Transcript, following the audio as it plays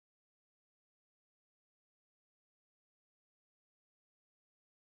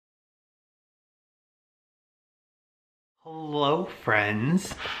Hello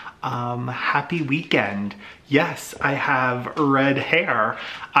friends, happy weekend. Yes, I have red hair.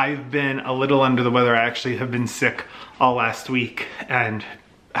 I've been a little under the weather. I actually have been sick all last week and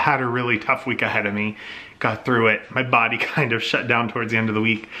had a really tough week ahead of me. Got through it. My body kind of shut down towards the end of the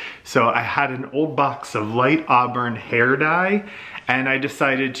week. So I had an old box of light auburn hair dye and I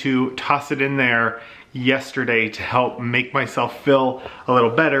decided to toss it in there yesterday to help make myself feel a little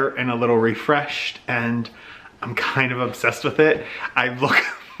better and a little refreshed, and I'm kind of obsessed with it. I look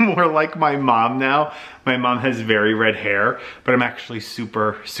more like my mom now. My mom has very red hair, but I'm actually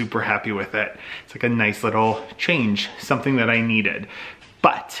super happy with it. It's like a nice little change, something that I needed.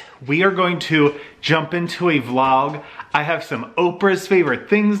 But we are going to jump into a vlog. I have some Oprah's favorite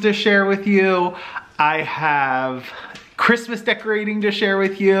things to share with you. I have Christmas decorating to share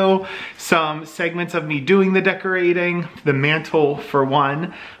with you, some segments of me doing the decorating, the mantle for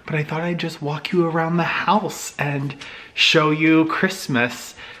one, but I thought I'd just walk you around the house and show you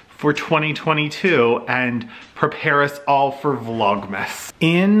Christmas for 2022 and prepare us all for Vlogmas.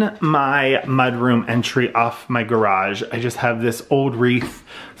 In my mudroom entry off my garage, I just have this old wreath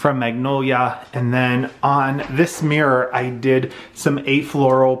from Magnolia, and then on this mirror I did some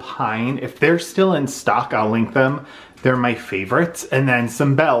afloral pine. If they're still in stock, I'll link them. They're my favorites. And then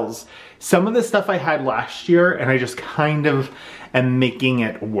some bells. Some of the stuff I had last year and I just kind of am making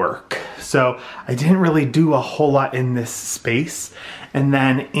it work. So I didn't really do a whole lot in this space. And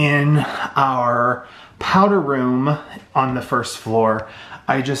then in our powder room on the first floor,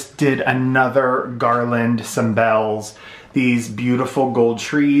 I just did another garland, some bells, these beautiful gold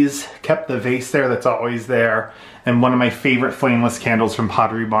trees, kept the vase there that's always there, and one of my favorite flameless candles from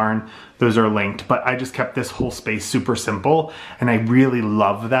Pottery Barn. Those are linked, but I just kept this whole space super simple, and I really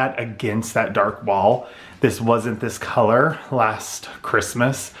love that against that dark wall. This wasn't this color last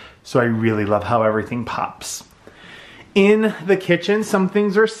Christmas, so I really love how everything pops. In the kitchen, some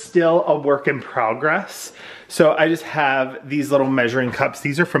things are still a work in progress. So I just have these little measuring cups.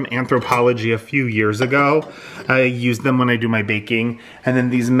 These are from Anthropology a few years ago. I use them when I do my baking. And then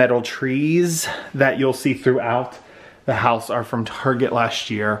these metal trees that you'll see throughout the house are from Target last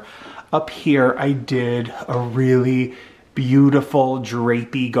year. Up here, I did a really beautiful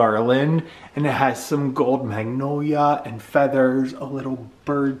drapey garland, and it has some gold magnolia and feathers, a little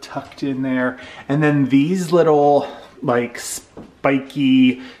bird tucked in there. And then these little like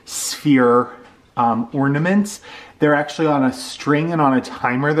spiky sphere ornaments, they're actually on a string and on a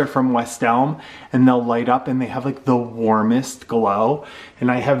timer. They're from West Elm, and they'll light up and they have like the warmest glow, and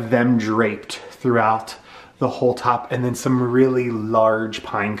I have them draped throughout the whole top, and then some really large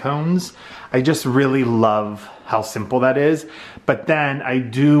pine cones. I just really love how simple that is, but then I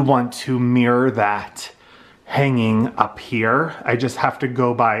do want to mirror that hanging up here. I just have to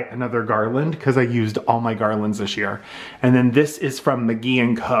go buy another garland because I used all my garlands this year. And then this is from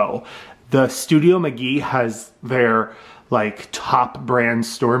Mcgee & Co. The Studio Mcgee has their like top brand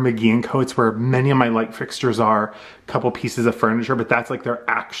store, Mcgee & Co. It's where many of my light fixtures are, a couple pieces of furniture, but that's like their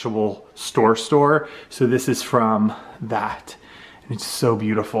actual store. So this is from that, and it's so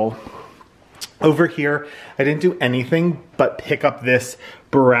beautiful. Over here, I didn't do anything but pick up this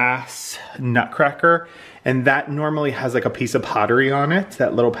brass nutcracker, and that normally has like a piece of pottery on it,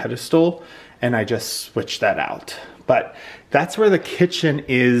 that little pedestal, and I just switched that out. But that's where the kitchen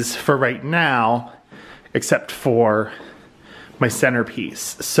is for right now, except for my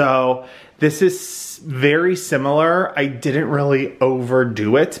centerpiece. So this is very similar. I didn't really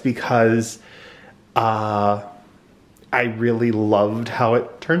overdo it because I really loved how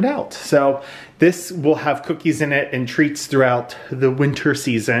it turned out. So this will have cookies in it and treats throughout the winter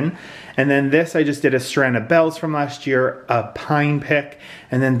season. And then this, I just did a strand of bells from last year, a pine pick,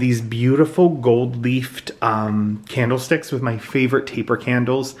 and then these beautiful gold leafed candlesticks with my favorite taper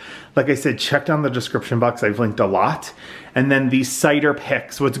candles. Like I said, check down the description box, I've linked a lot. And then these cider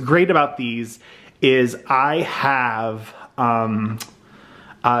picks. What's great about these is I have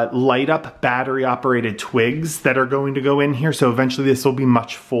light up battery operated twigs that are going to go in here. So eventually this will be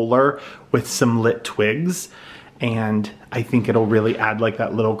much fuller with some lit twigs. And I think it'll really add like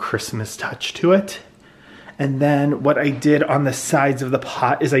that little Christmas touch to it. And then what I did on the sides of the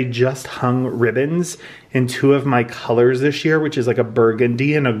pot is I just hung ribbons in two of my colors this year, which is like a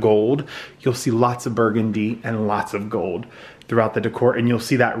burgundy and a gold. You'll see lots of burgundy and lots of gold throughout the decor, and you'll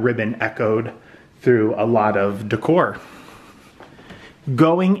see that ribbon echoed through a lot of decor.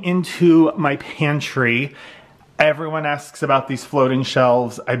 Going into my pantry, everyone asks about these floating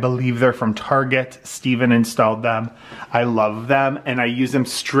shelves. I believe they're from Target. Steven installed them. I love them, and I use them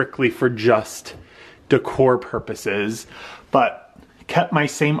strictly for just decor purposes, but kept my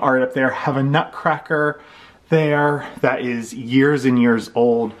same art up there. Have a nutcracker there that is years and years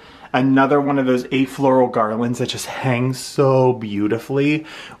old. Another one of those afloral garlands that just hangs so beautifully.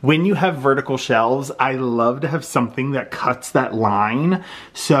 When you have vertical shelves, I love to have something that cuts that line.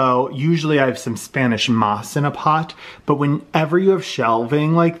 So usually I have some Spanish moss in a pot, but whenever you have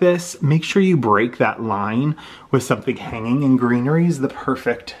shelving like this, make sure you break that line with something hanging, and greenery is the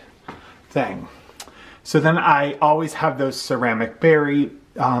perfect thing. So then I always have those ceramic berry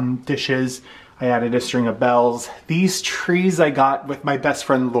dishes. I added a string of bells. These trees I got with my best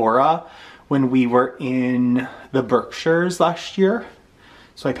friend Laura when we were in the Berkshires last year.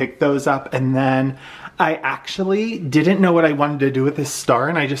 So I picked those up, and then I actually didn't know what I wanted to do with this star,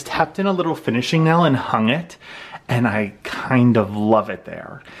 and I just tapped in a little finishing nail and hung it, and I kind of love it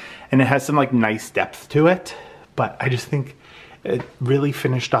there. And it has some like nice depth to it, but I just think it really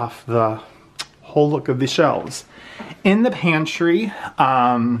finished off the whole look of the shelves. In the pantry,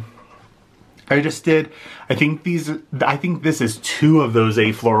 I think this is 2 of those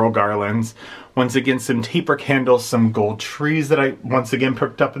afloral garlands. Once again, some taper candles, some gold trees that I once again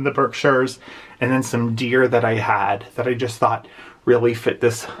picked up in the Berkshires, and then some deer that I had that I just thought really fit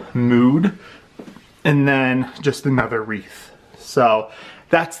this mood. And then just another wreath. So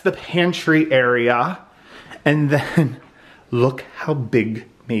that's the pantry area. And then look how big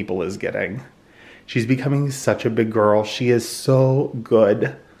Mabel is getting. She's becoming such a big girl. She is so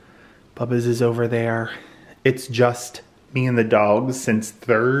good. Bubba's is over there. It's just me and the dogs since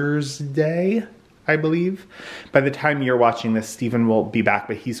Thursday, I believe. By the time you're watching this, Steven will be back,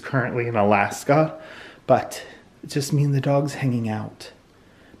 but he's currently in Alaska. But it's just me and the dogs hanging out.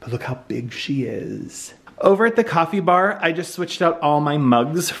 But look how big she is. Over at the coffee bar, I just switched out all my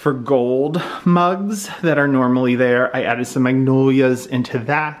mugs for gold mugs that are normally there. I added some magnolias into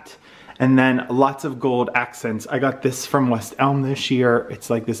that. And then lots of gold accents. I got this from West Elm this year. It's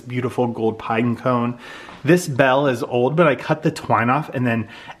like this beautiful gold pine cone. This bell is old, but I cut the twine off and then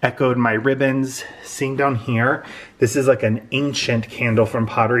echoed my ribbons. Seeing down here, this is like an ancient candle from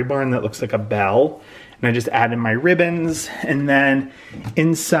Pottery Barn that looks like a bell. And I just added my ribbons. And then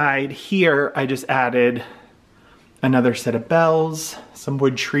inside here, I just added another set of bells, some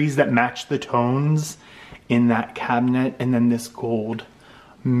wood trees that match the tones in that cabinet, and then this gold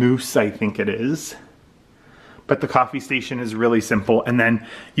moose, I think it is. But the coffee station is really simple. And then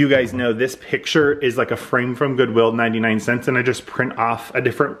you guys know this picture is like a frame from Goodwill, 99 cents, and I just print off a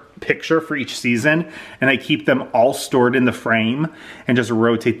different picture for each season, and I keep them all stored in the frame and just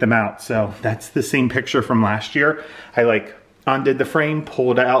rotate them out. So that's the same picture from last year. I like undid the frame,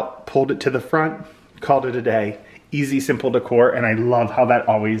 pulled it to the front, called it a day. Easy, simple decor, and I love how that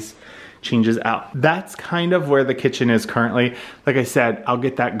always changes out. That's kind of where the kitchen is currently. Like I said, I'll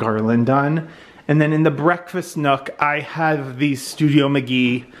get that garland done. And then in the breakfast nook, I have these Studio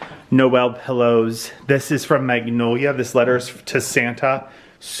Mcgee Noel pillows. This is from Magnolia. This letter's to Santa,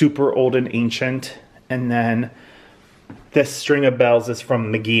 super old and ancient. And then this string of bells is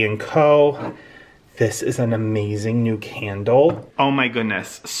from Mcgee & Co. This is an amazing new candle. Oh my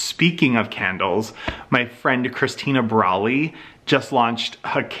goodness, speaking of candles, my friend Christina Brawley just launched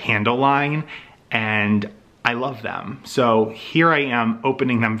a candle line, and I love them. So here I am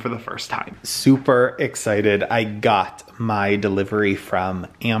opening them for the first time. Super excited. I got my delivery from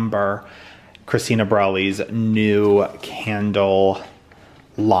Amber, Christina Brawley's new candle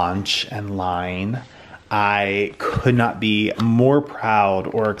launch and line. I could not be more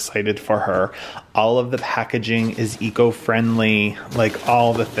proud or excited for her. All of the packaging is eco-friendly, like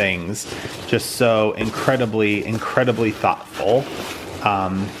all the things. Just so incredibly, incredibly thoughtful.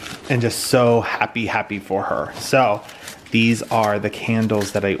 And just so happy for her. So these are the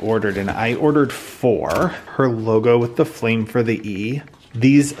candles that I ordered, and I ordered 4. Her logo with the flame for the E.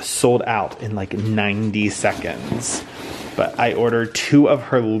 These sold out in like 90 seconds. But I ordered 2 of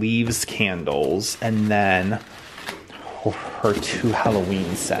her leaves candles and then her 2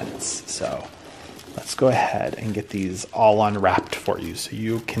 Halloween scents. So let's go ahead and get these all unwrapped for you so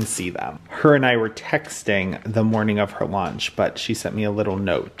you can see them. Her and I were texting the morning of her launch, but she sent me a little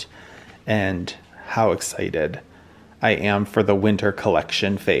note, and how excited I am for the winter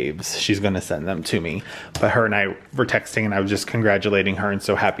collection faves. She's gonna send them to me. But her and I were texting, and I was just congratulating her and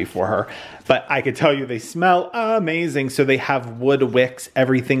so happy for her. But I could tell you they smell amazing. So they have wood wicks.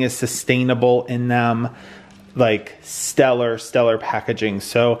 Everything is sustainable in them. Like stellar packaging.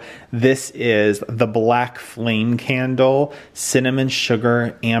 So this is the Black Flame Candle, Cinnamon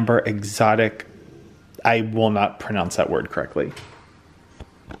Sugar Amber Exotic. I will not pronounce that word correctly.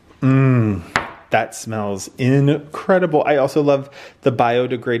 that smells incredible. I also love the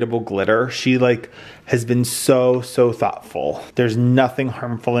biodegradable glitter. She like has been so thoughtful. There's nothing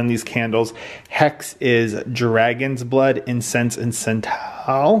harmful in these candles. Hex is dragon's blood, incense, and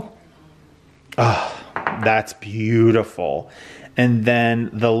santal. Oh, that's beautiful. And then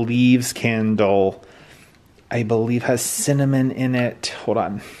the leaves candle, I believe, has cinnamon in it. Hold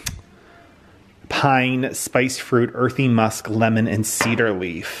on. Pine, spice fruit, earthy musk, lemon, and cedar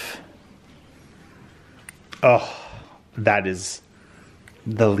leaf. Oh, that is,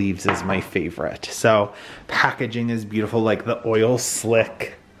 the leaves is my favorite. So packaging is beautiful. Like the oil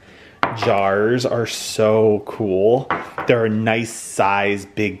slick jars are so cool. They're a nice size,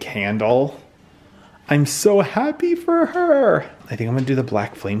 big candle. I'm so happy for her. I think I'm gonna do the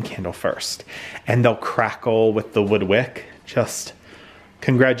black flame candle first, and they'll crackle with the wood wick. Just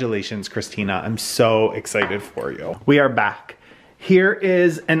congratulations, Christina. I'm so excited for you. We are back. Here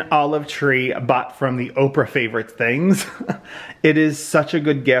is an olive tree bought from the Oprah Favorite Things. It is such a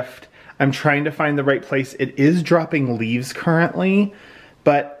good gift. I'm trying to find the right place. It is dropping leaves currently,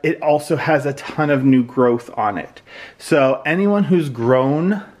 but it also has a ton of new growth on it. So anyone who's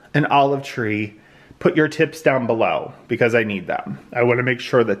grown an olive tree, put your tips down below because I need them. I want to make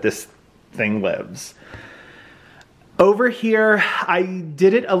sure that this thing lives. Over here, I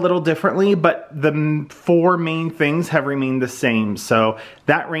did it a little differently, but the 4 main things have remained the same. So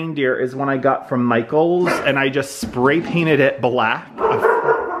that reindeer is one I got from Michael's, and I just spray painted it black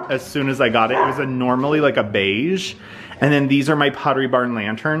as soon as I got it. It was normally like a beige. And then these are my Pottery Barn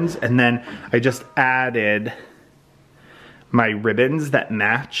lanterns. And then I just added my ribbons that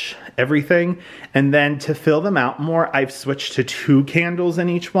match everything. And then to fill them out more, I've switched to 2 candles in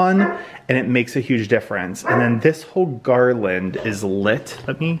each one, and it makes a huge difference. And then this whole garland is lit.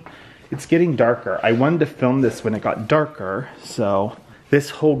 It's getting darker. I wanted to film this when it got darker, so this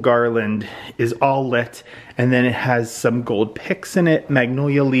whole garland is all lit, and then it has some gold picks in it,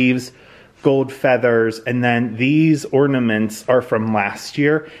 magnolia leaves, gold feathers, and then these ornaments are from last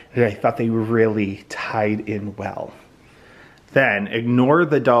year, and I thought they really tied in well. Then, ignore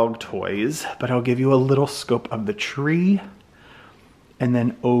the dog toys, but I'll give you a little scope of the tree, and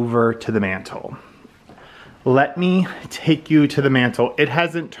then over to the mantle. Let me take you to the mantle. It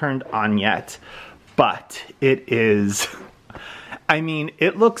hasn't turned on yet, but it is, I mean,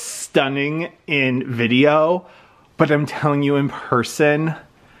 it looks stunning in video, but I'm telling you in person,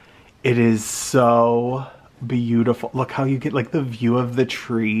 it is so beautiful. Look how you get like the view of the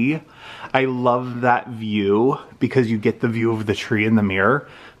tree. I love that view because you get the view of the tree in the mirror,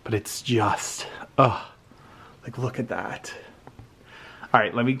 but it's just, oh, like look at that. All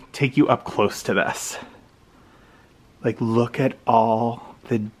right, let me take you up close to this. Like look at all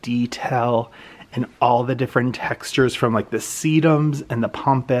the detail and all the different textures from like the sedums and the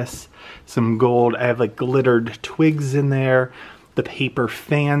pampas, some gold. I have like glittered twigs in there. The paper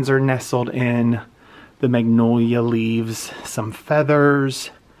fans are nestled in. The magnolia leaves, some feathers.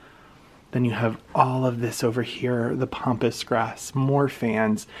 Then you have all of this over here, the pampas grass, more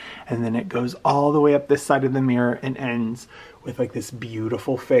fans, and then it goes all the way up this side of the mirror and ends with like this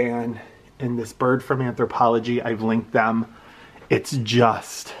beautiful fan and this bird from Anthropology. I've linked them. It's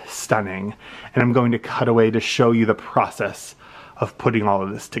just stunning. And I'm going to cut away to show you the process of putting all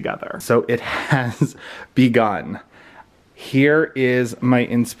of this together. So it has begun. Here is my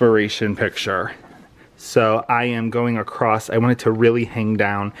inspiration picture. So I am going across, I want it to really hang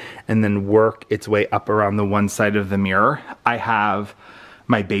down and then work its way up around the one side of the mirror. I have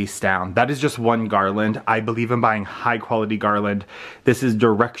my base down. That is just one garland. I believe in buying high quality garland. This is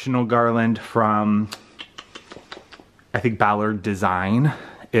directional garland from, I think, Ballard Design.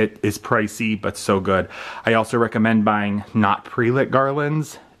 It is pricey, but so good. I also recommend buying not pre-lit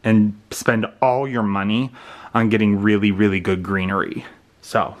garlands and spend all your money on getting really, really good greenery.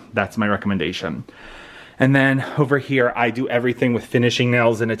 So that's my recommendation. And then over here, I do everything with finishing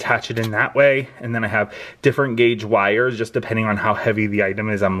nails and attach it in that way. And then I have different gauge wires, just depending on how heavy the item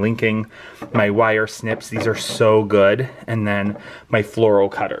is I'm linking. My wire snips, these are so good. And then my floral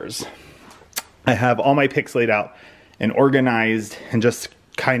cutters. I have all my picks laid out and organized and just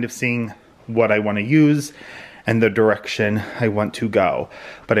kind of seeing what I want to use and the direction I want to go.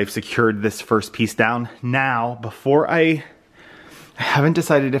 But I've secured this first piece down. Now, before I haven't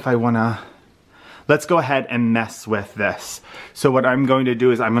decided if I want to, let's go ahead and mess with this. So what I'm going to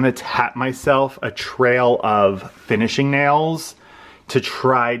do is I'm going to tap myself a trail of finishing nails to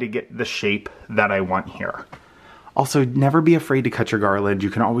try to get the shape that I want here. Also, never be afraid to cut your garland. You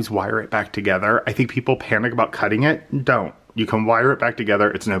can always wire it back together. I think people panic about cutting it. Don't. You can wire it back together.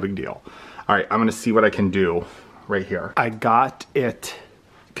 It's no big deal. All right, I'm going to see what I can do right here. I got it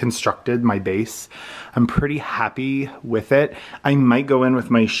constructed, my base. I'm pretty happy with it. I might go in with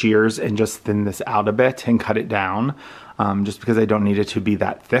my shears and just thin this out a bit and cut it down, just because I don't need it to be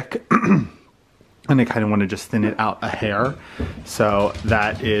that thick. And I kind of want to just thin it out a hair. So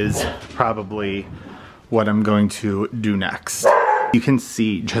that is probably what I'm going to do next. You can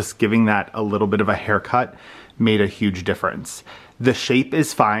see just giving that a little bit of a haircut made a huge difference. The shape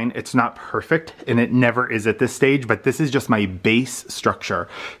is fine, it's not perfect, and it never is at this stage, but this is just my base structure.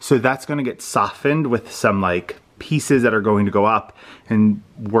 So that's gonna get softened with some like pieces that are going to go up and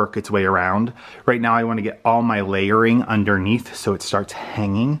work its way around. Right now I wanna get all my layering underneath so it starts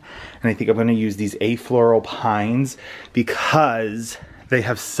hanging. And I think I'm gonna use these afloral pines because they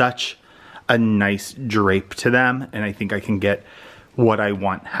have such a nice drape to them, and I think I can get what I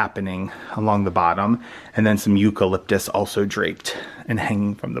want happening along the bottom, and then some eucalyptus also draped and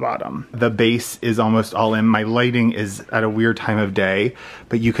hanging from the bottom. The base is almost all in. My lighting is at a weird time of day,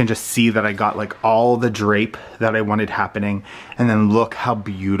 but you can just see that I got like all the drape that I wanted happening, and then look how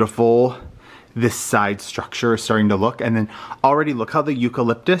beautiful this side structure is starting to look. And then already look how the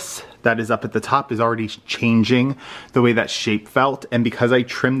eucalyptus that is up at the top is already changing the way that shape felt, and because I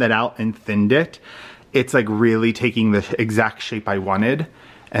trimmed that out and thinned it, it's like really taking the exact shape I wanted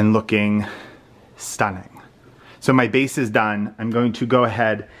and looking stunning. So my base is done. I'm going to go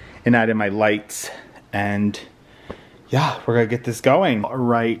ahead and add in my lights, and yeah, we're gonna get this going. All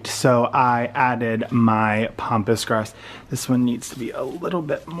right, so I added my pampas grass. This one needs to be a little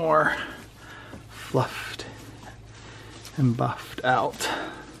bit more fluffed and buffed out.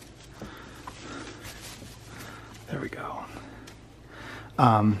 There we go.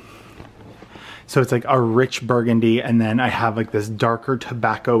 So it's like a rich burgundy, and then I have like this darker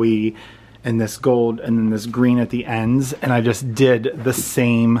tobacco-y and this gold and then this green at the ends, and I just did the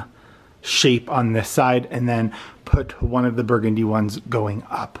same shape on this side and then put one of the burgundy ones going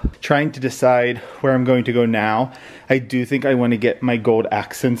up. Trying to decide where I'm going to go now. I do think I want to get my gold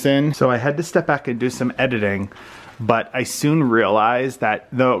accents in, so I had to step back and do some editing, but I soon realized that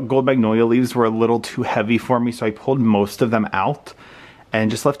the gold magnolia leaves were a little too heavy for me, so I pulled most of them out and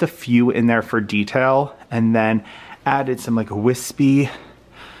just left a few in there for detail, and then added some like wispy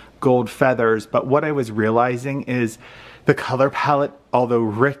gold feathers. But what I was realizing is the color palette, although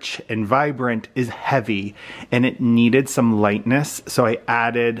rich and vibrant, is heavy and it needed some lightness. So I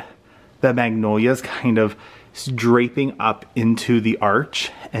added the magnolias kind of draping up into the arch,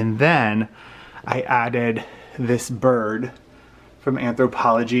 and then I added this bird from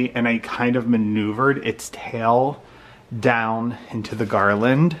Anthropology, and I kind of maneuvered its tail down into the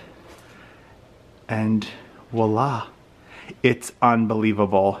garland, and voila, it's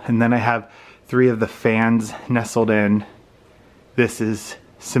unbelievable. And then I have 3 of the fans nestled in. This is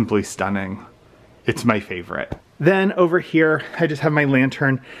simply stunning. It's my favorite. Then over here, I just have my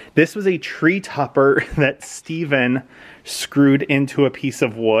lantern. This was a tree topper that Steven screwed into a piece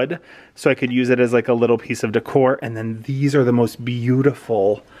of wood, so I could use it as like a little piece of decor. And then these are the most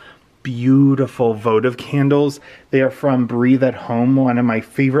beautiful votive candles. They are from Breathe at Home, one of my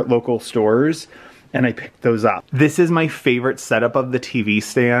favorite local stores, and I picked those up. This is my favorite setup of the TV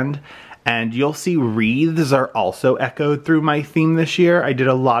stand, and you'll see wreaths are also echoed through my theme this year. I did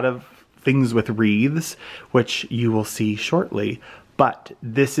a lot of things with wreaths, which you will see shortly, but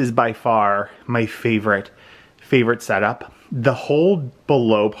this is by far my favorite setup. The whole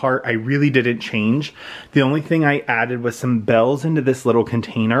below part I really didn't change. The only thing I added was some bells into this little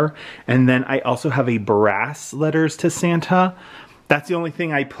container, and then I also have a brass letters to Santa. That's the only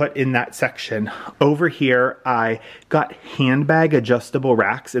thing I put in that section. Over here I got handbag adjustable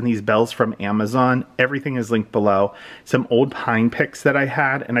racks and these bells from Amazon. Everything is linked below. Some old pine picks that I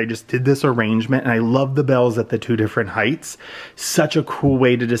had, and I just did this arrangement, and I love the bells at the 2 different heights. Such a cool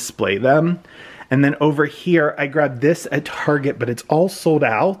way to display them. And then over here, I grabbed this at Target, but it's all sold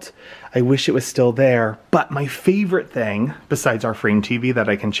out. I wish it was still there. But my favorite thing, besides our frame TV that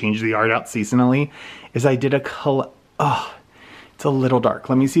I can change the art out seasonally, is I did a it's a little dark.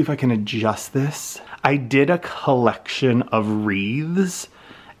 Let me see if I can adjust this. I did a collection of wreaths,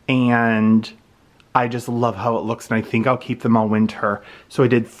 and I just love how it looks, and I think I'll keep them all winter. So I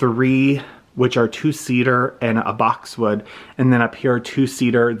did 3, which are 2 cedar and a boxwood, and then up here 2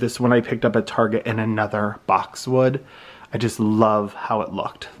 cedar, this one I picked up at Target, and another boxwood. I just love how it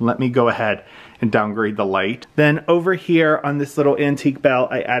looked. Let me go ahead and downgrade the light. Then over here on this little antique bell,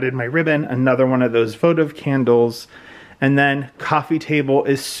 I added my ribbon, another one of those votive candles, and then coffee table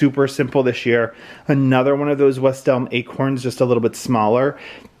is super simple this year. Another one of those West Elm acorns, just a little bit smaller.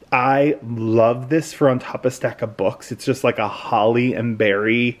 I love this for on top of a stack of books. It's just like a holly and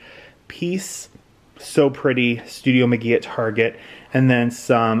berry piece. So pretty. Studio Mcgee at Target. and then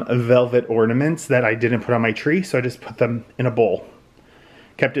some velvet ornaments that I didn't put on my tree, so I just put them in a bowl.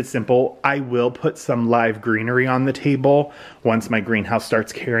 Kept it simple. I will put some live greenery on the table once my greenhouse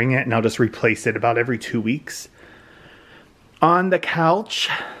starts carrying it, and I'll just replace it about every 2 weeks. On the couch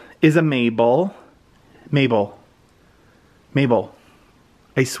is a Mabel. Mabel. Mabel.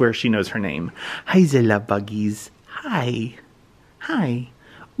 I swear she knows her name. Hi, the love buggies. Hi. Hi.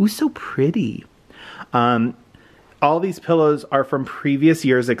 Ooh, so pretty. All these pillows are from previous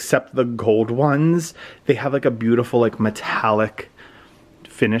years except the gold ones. They have like a beautiful like metallic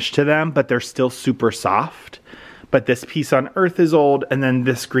finish to them, but they're still super soft. But this piece on Earth is old, and then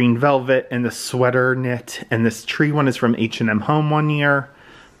this green velvet and the sweater knit, and this tree one is from H&M Home one year.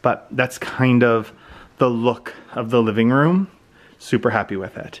 But that's kind of the look of the living room. Super happy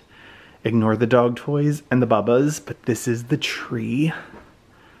with it. Ignore the dog toys and the bubbas, but this is the tree.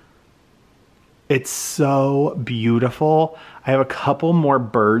 It's so beautiful. I have a couple more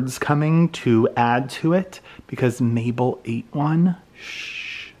birds coming to add to it because Mabel ate one.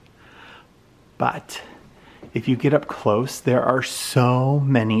 Shh. But if you get up close, there are so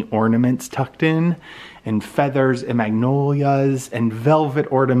many ornaments tucked in, and feathers and magnolias and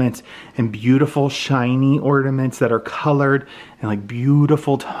velvet ornaments and beautiful shiny ornaments that are colored and like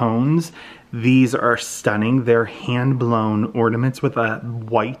beautiful tones. These are stunning. They're hand-blown ornaments with a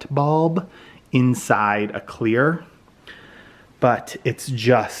white bulb inside a clear, but it's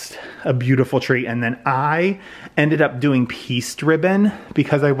just a beautiful tree. And then I ended up doing pieced ribbon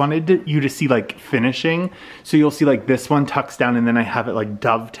because I wanted you to see like finishing. So you'll see like this one tucks down and then I have it like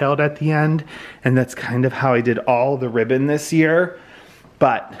dovetailed at the end. And that's kind of how I did all the ribbon this year,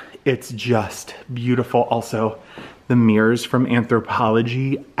 but it's just beautiful. Also, the mirrors from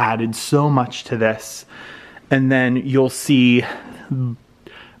Anthropologie added so much to this. And then you'll see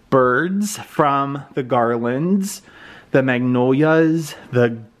birds from the garlands, the magnolias,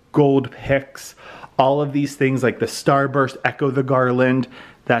 the gold picks, all of these things like the starburst echo the garland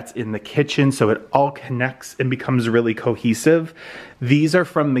that's in the kitchen, so it all connects and becomes really cohesive. These are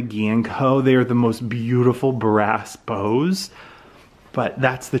from Mcgee & Co. They are the most beautiful brass bows, but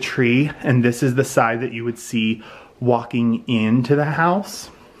that's the tree, and this is the side that you would see walking into the house.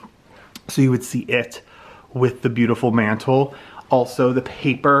 So you would see it with the beautiful mantle. Also, the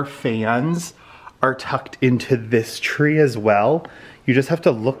paper fans are tucked into this tree as well. You just have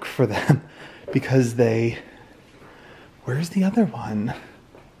to look for them because they... Where's the other one?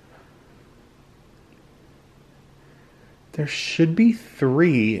 There should be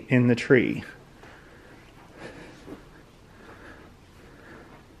 3 in the tree.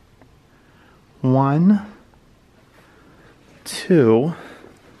 One, 2...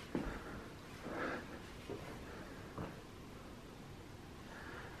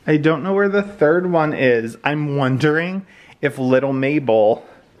 I don't know where the third one is. I'm wondering if little Mabel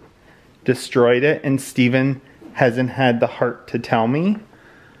destroyed it and Steven hasn't had the heart to tell me.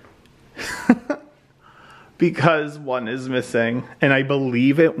 Because one is missing, and I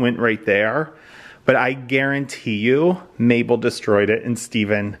believe it went right there. But I guarantee you Mabel destroyed it and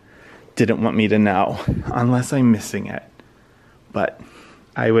Steven didn't want me to know, unless I'm missing it. But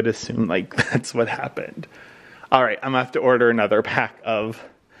I would assume like that's what happened. All right, I'm gonna have to order another pack of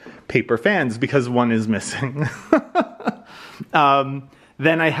paper fans because one is missing.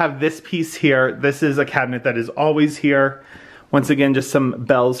 Then I have this piece here. This is a cabinet that is always here. Once again, just some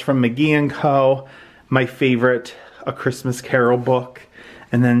bells from Mcgee & Co. My favorite A Christmas Carol book.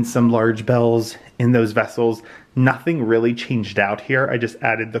 And then some large bells in those vessels. Nothing really changed out here. I just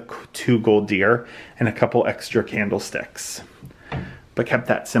added the 2 gold deer and a couple extra candlesticks. But kept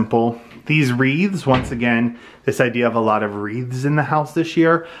that simple. These wreaths, once again, this idea of a lot of wreaths in the house this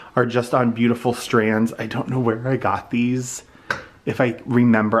year are just on beautiful strands. I don't know where I got these. If I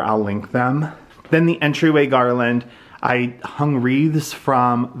remember, I'll link them. Then the entryway garland, I hung wreaths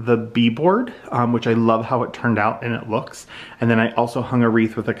from the B-board, which I love how it turned out and it looks. And then I also hung a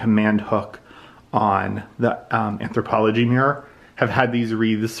wreath with a command hook on the Anthropologie mirror. Have had these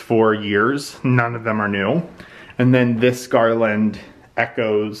wreaths for years. None of them are new. And then this garland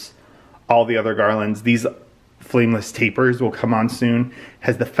echoes all the other garlands. These flameless tapers will come on soon.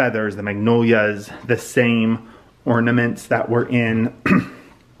 Has the feathers, the magnolias, the same ornaments that were in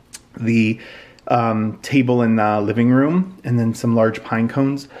the table in the living room, and then some large pine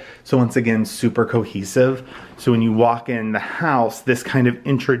cones. So once again, super cohesive. So when you walk in the house, this kind of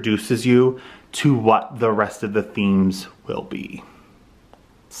introduces you to what the rest of the themes will be.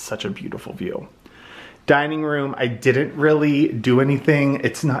 Such a beautiful view. Dining room, I didn't really do anything.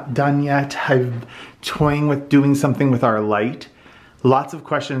 It's not done yet. I'm toying with doing something with our light. Lots of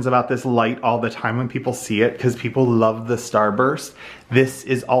questions about this light all the time when people see it because people love the starburst. This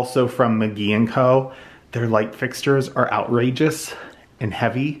is also from Mcgee & Co. Their light fixtures are outrageous and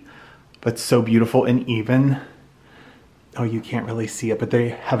heavy, but so beautiful and even. Oh, you can't really see it, but they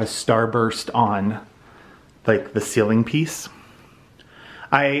have a starburst on like the ceiling piece.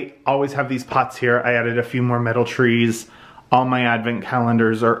 I always have these pots here. I added a few more metal trees. All my advent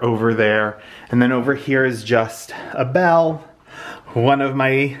calendars are over there. And then over here is just a bell. One of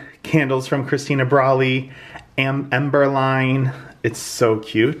my candles from Christina Brawley, Ember Line. It's so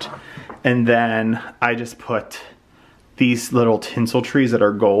cute. And then I just put these little tinsel trees that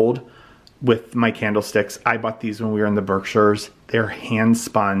are gold with my candlesticks. I bought these when we were in the Berkshires. They're hand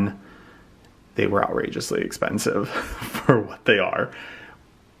spun. They were outrageously expensive for what they are.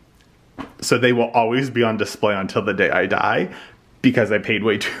 So they will always be on display until the day I die because I paid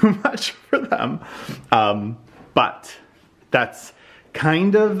way too much for them. But that's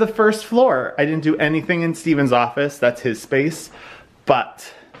kind of the first floor. I didn't do anything in Steven's office. That's his space.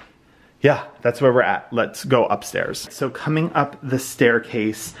 But yeah, that's where we're at. Let's go upstairs. So coming up the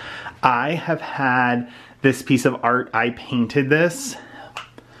staircase, I have had this piece of art. I painted this.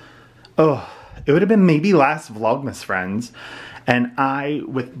 Oh, it would have been maybe last Vlogmas, friends. And I,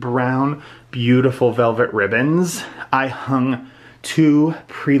 with brown, beautiful velvet ribbons, I hung 2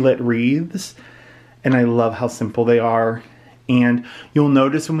 pre-lit wreaths. And I love how simple they are. And you'll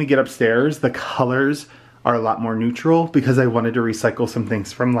notice when we get upstairs, the colors are a lot more neutral because I wanted to recycle some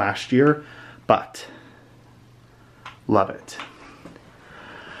things from last year, but love it.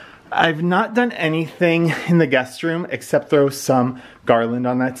 I've not done anything in the guest room except throw some garland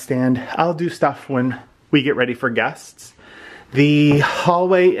on that stand. I'll do stuff when we get ready for guests. The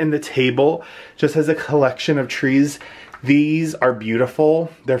hallway and the table just has a collection of trees. These are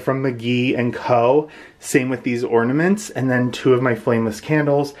beautiful. They're from Mcgee & Co. Same with these ornaments. And then 2 of my flameless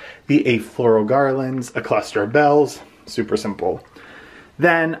candles, the 8 floral garlands, a cluster of bells, super simple.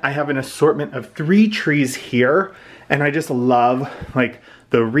 Then I have an assortment of 3 trees here. And I just love like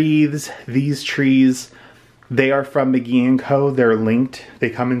the wreaths, these trees. They are from Mcgee & Co. They're linked.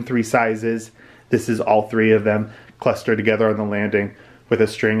 They come in 3 sizes. This is all 3 of them clustered together on the landing with a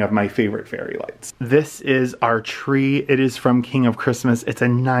string of my favorite fairy lights. This is our tree. It is from King of Christmas. It's a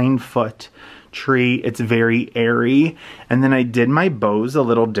 9-foot tree. It's very airy. And then I did my bows a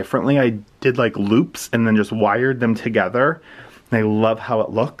little differently. I did like loops and then just wired them together. And I love how it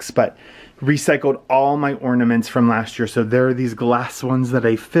looks, but recycled all my ornaments from last year. So there are these glass ones that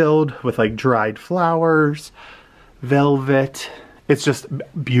I filled with like dried flowers, velvet. It's just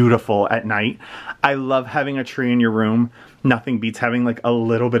beautiful at night. I love having a tree in your room. Nothing beats having like a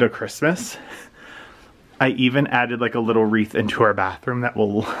little bit of Christmas. I even added like a little wreath into our bathroom that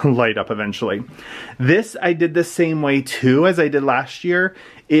will light up eventually. This I did the same way too as I did last year.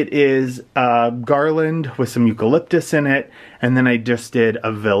 It is a garland with some eucalyptus in it. And then I just did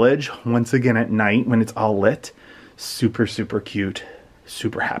a village once again at night when it's all lit. Super, super cute.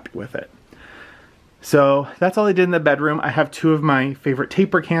 Super happy with it. So that's all I did in the bedroom. I have 2 of my favorite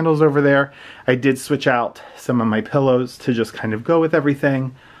taper candles over there. I did switch out some of my pillows to just kind of go with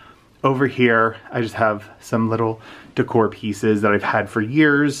everything. Over here, I just have some little decor pieces that I've had for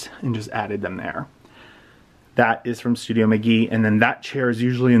years and just added them there. That is from Studio Mcgee, and then that chair is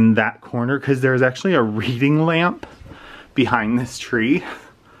usually in that corner because there's actually a reading lamp behind this tree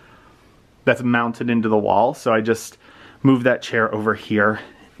that's mounted into the wall. So I just moved that chair over here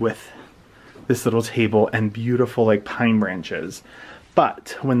with this little table and beautiful like pine branches.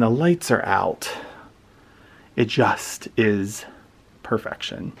 But when the lights are out, it just is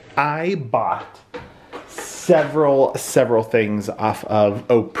perfection. I bought several things off of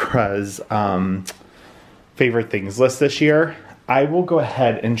Oprah's favorite things list this year. I will go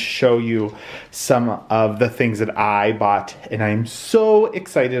ahead and show you some of the things that I bought and I'm so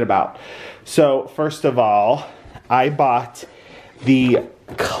excited about. So first of all, I bought the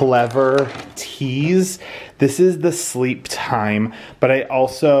Clever Teas. This is the sleep time, but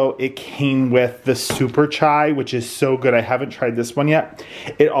it came with the Super Chai, which is so good. I haven't tried this one yet.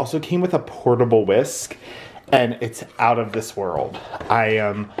 It also came with a portable whisk and it's out of this world. I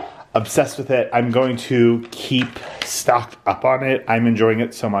am obsessed with it. I'm going to keep stocked up on it. I'm enjoying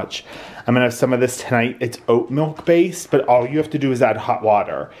it so much. I'm gonna have some of this tonight. It's oat milk based, but all you have to do is add hot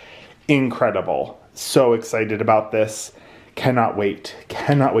water. Incredible. So excited about this. Cannot wait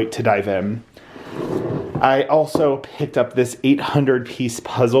to dive in. I also picked up this 800-piece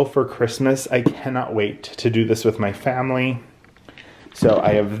puzzle for Christmas. I cannot wait to do this with my family. So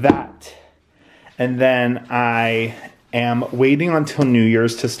I have that. And then I am waiting until New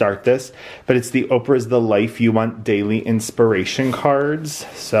Year's to start this, but it's the Oprah's The Life You Want Daily Inspiration cards.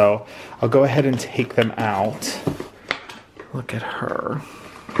 So I'll go ahead and take them out. Look at her.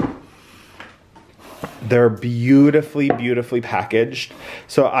 They're beautifully, beautifully packaged.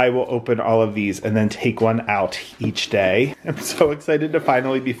 So I will open all of these and then take one out each day. I'm so excited to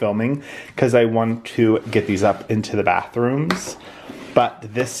finally be filming because I want to get these up into the bathrooms. But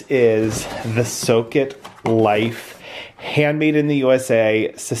this is the Soak It Life, handmade in the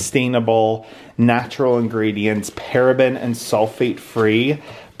USA, sustainable, natural ingredients, paraben and sulfate free.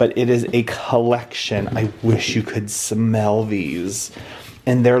 But it is a collection. I wish you could smell these.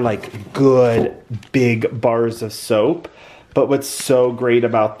 And they're like good big bars of soap. But what's so great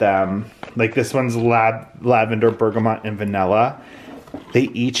about them, like this one's lavender, bergamot, and vanilla. They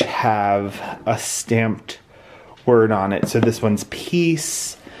each have a stamped word on it. So this one's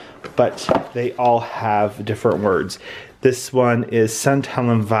peace, but they all have different words. This one is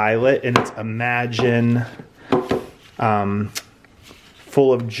Suntel and Violet, and it's imagine,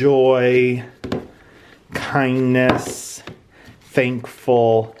 full of joy, kindness,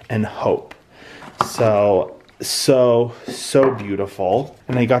 thankful, and hope. So beautiful.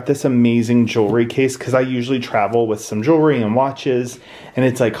 And I got this amazing jewelry case because I usually travel with some jewelry and watches, and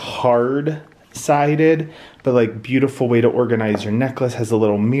it's like hard sided, but like beautiful way to organize your necklace. Has a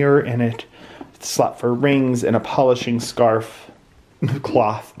little mirror in it, slot for rings, and a polishing scarf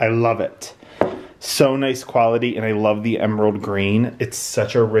cloth. I love it. So nice quality, and I love the emerald green. It's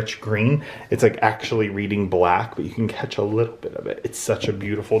such a rich green. It's like actually reading black, but you can catch a little bit of it. It's such a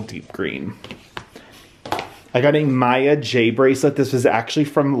beautiful deep green. I got a Maya J bracelet. This was actually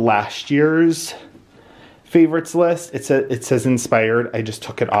from last year's favorites list. It says inspired. I just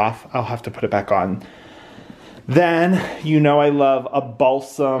took it off. I'll have to put it back on. Then, you know I love a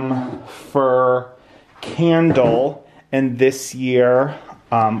balsam fir candle, and this year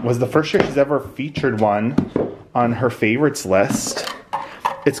was the first year she's ever featured one on her favorites list.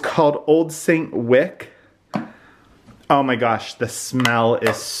 It's called Old Saint Wick. Oh my gosh, the smell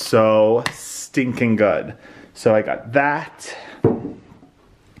is so stinking good. So I got that.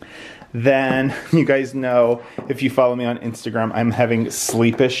 Then, you guys know, if you follow me on Instagram, I'm having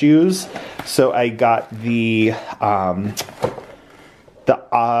sleep issues. So I got the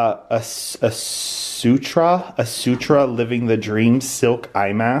Sutra Living the Dream Silk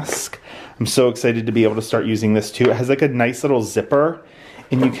Eye Mask. I'm so excited to be able to start using this too. It has like a nice little zipper,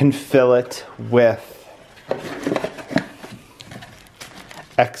 and you can fill it with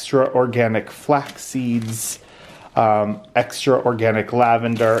extra organic flax seeds, extra organic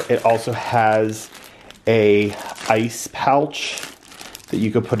lavender. It also has a ice pouch that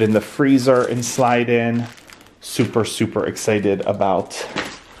you could put in the freezer and slide in. Super, super excited about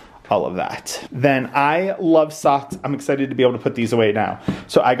all of that. Then I love socks. I'm excited to be able to put these away now.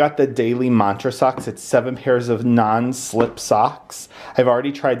 So I got the Daily Mantra socks. It's 7 pairs of non-slip socks. I've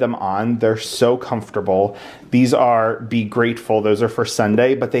already tried them on. They're so comfortable. These are Be Grateful. Those are for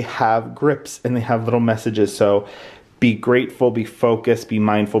Sunday, but they have grips and they have little messages. So be grateful, be focused, be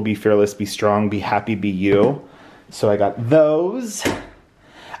mindful, be fearless, be strong, be happy, be you. So I got those.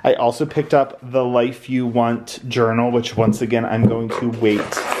 I also picked up the Life You Want journal, which once again, I'm going to wait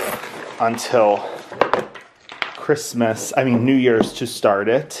until New Year's to start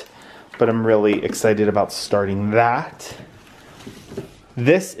it. But I'm really excited about starting that.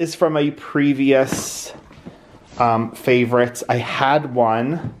 This is from a previous favorites. I had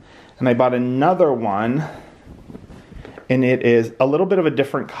one and I bought another one, and it is a little bit of a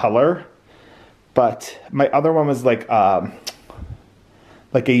different color, but my other one was like a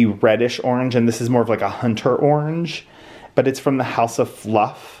reddish orange, and this is more of like a hunter orange, but it's from the House of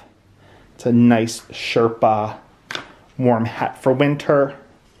Fluff. It's a nice Sherpa warm hat for winter.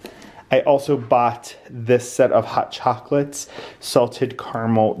 I also bought this set of hot chocolates, salted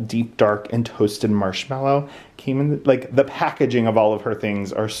caramel, deep dark, and toasted marshmallow. Came in, like, the packaging of all of her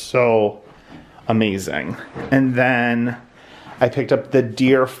things are so amazing. And then I picked up the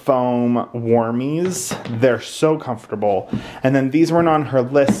Deer Foam Warmies. They're so comfortable. And then these weren't on her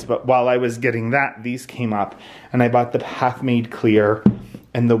list, but while I was getting that, these came up. And I bought the Path Made Clear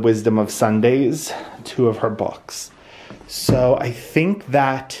and the Wisdom of Sundays, 2 of her books. So I think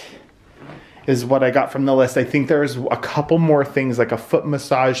that is what I got from the list. I think there's a couple more things, like a foot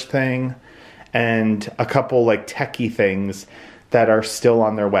massage thing and a couple like techie things that are still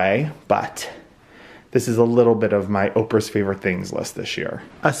on their way, but this is a little bit of my Oprah's favorite things list this year.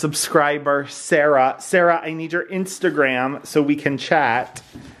 A subscriber, Sarah, I need your Instagram so we can chat.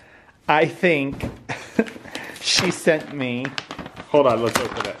 I think she sent me, hold on, let's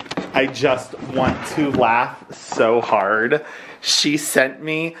open it. I just want to laugh so hard. She sent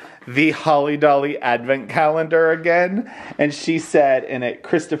me the Holly Dolly Advent Calendar again, and she said in it,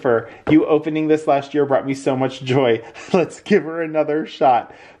 "Christopher, you opening this last year brought me so much joy. Let's give her another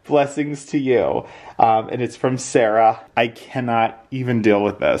shot. Blessings to you." And it's from Sarah. I cannot even deal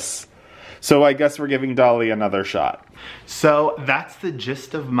with this. So I guess we're giving Dolly another shot. So that's the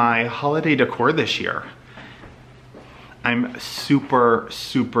gist of my holiday decor this year. I'm super,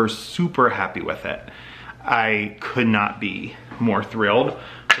 super, super happy with it. I could not be more thrilled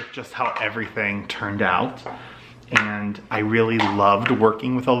with just how everything turned out. And I really loved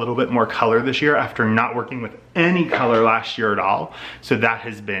working with a little bit more color this year after not working with any color last year at all. So that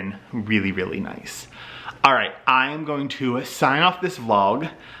has been really, really nice. All right, I am going to sign off this vlog.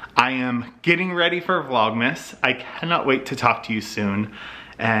 I am getting ready for Vlogmas. I cannot wait to talk to you soon.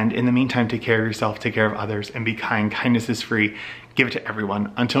 And in the meantime, take care of yourself, take care of others, and be kind. Kindness is free. Give it to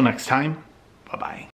everyone. Until next time, bye-bye.